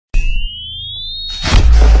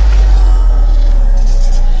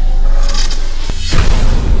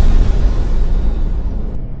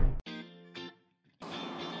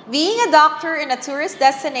Being a doctor in a tourist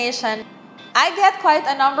destination, I get quite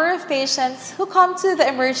a number of patients who come to the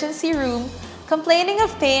emergency room complaining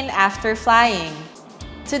of pain after flying.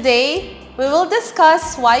 Today, we will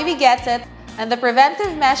discuss why we get it and the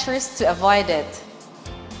preventive measures to avoid it.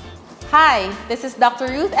 Hi, this is Dr.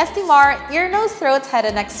 Ruth Estimar, ear, nose, throat, head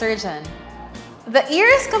and neck surgeon. The ear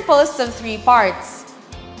is composed of three parts: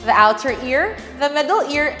 the outer ear, the middle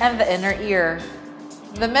ear, and the inner ear.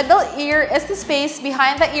 The middle ear is the space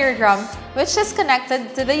behind the eardrum which is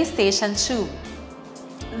connected to the eustachian tube.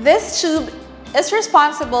 This tube is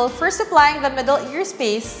responsible for supplying the middle ear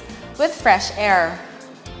space with fresh air.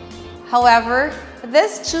 However,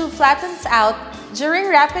 this tube flattens out during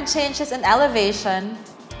rapid changes in elevation,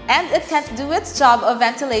 and it can't do its job of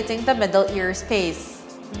ventilating the middle ear space.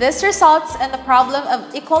 This results in the problem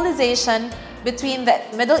of equalization between the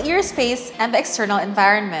middle ear space and the external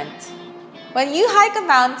environment. When you hike a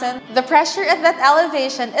mountain, the pressure at that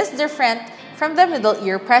elevation is different from the middle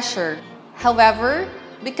ear pressure. However,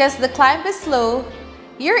 because the climb is slow,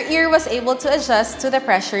 your ear was able to adjust to the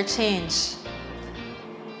pressure change.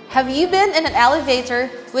 Have you been in an elevator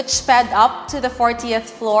which sped up to the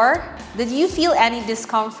 40th floor? Did you feel any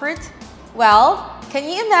discomfort? Well,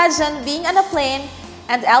 can you imagine being on a plane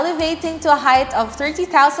and elevating to a height of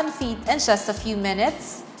 30,000 feet in just a few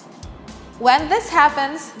minutes? When this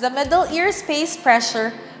happens, the middle ear space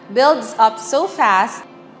pressure builds up so fast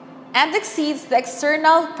and exceeds the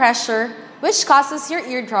external pressure, which causes your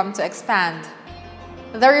eardrum to expand.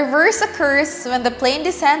 The reverse occurs when the plane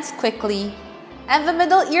descends quickly and the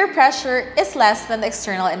middle ear pressure is less than the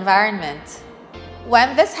external environment.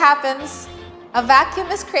 When this happens, a vacuum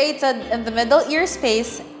is created in the middle ear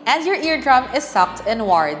space and your eardrum is sucked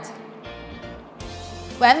inward.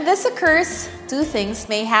 When this occurs, two things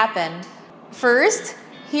may happen. First,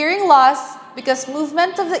 hearing loss because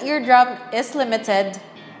movement of the eardrum is limited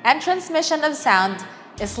and transmission of sound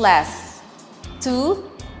is less.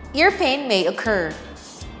 2. Ear pain may occur.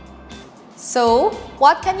 So,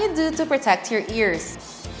 what can you do to protect your ears?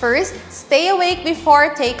 First, stay awake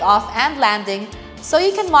before takeoff and landing so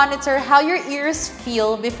you can monitor how your ears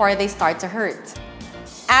feel before they start to hurt.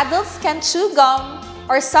 Adults can chew gum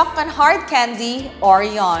or suck on hard candy or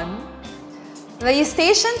yawn. The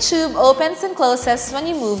eustachian tube opens and closes when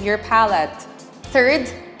you move your palate. Third,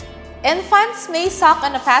 infants may suck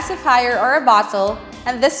on a pacifier or a bottle,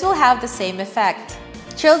 and this will have the same effect.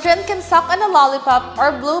 Children can suck on a lollipop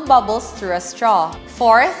or blow bubbles through a straw.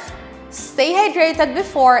 Fourth, stay hydrated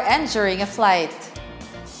before and during a flight.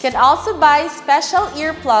 You can also buy special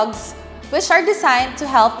earplugs which are designed to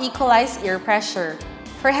help equalize ear pressure.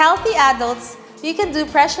 For healthy adults, you can do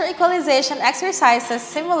pressure equalization exercises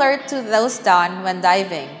similar to those done when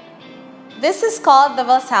diving. This is called the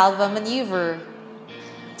Valsalva maneuver.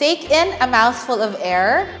 Take in a mouthful of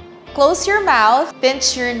air, close your mouth,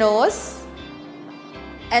 pinch your nose,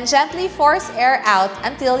 and gently force air out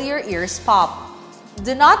until your ears pop.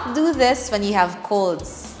 Do not do this when you have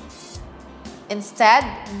colds. Instead,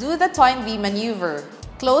 do the Toynbee maneuver.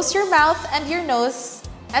 Close your mouth and your nose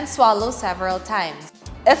and swallow several times.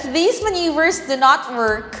 If these maneuvers do not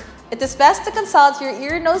work, it is best to consult your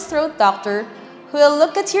ear, nose, throat doctor who will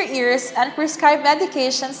look at your ears and prescribe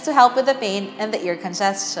medications to help with the pain and the ear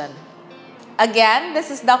congestion. Again,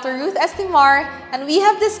 this is Dr. Ruth Estimar, and we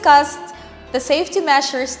have discussed the safety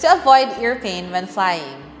measures to avoid ear pain when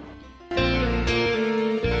flying.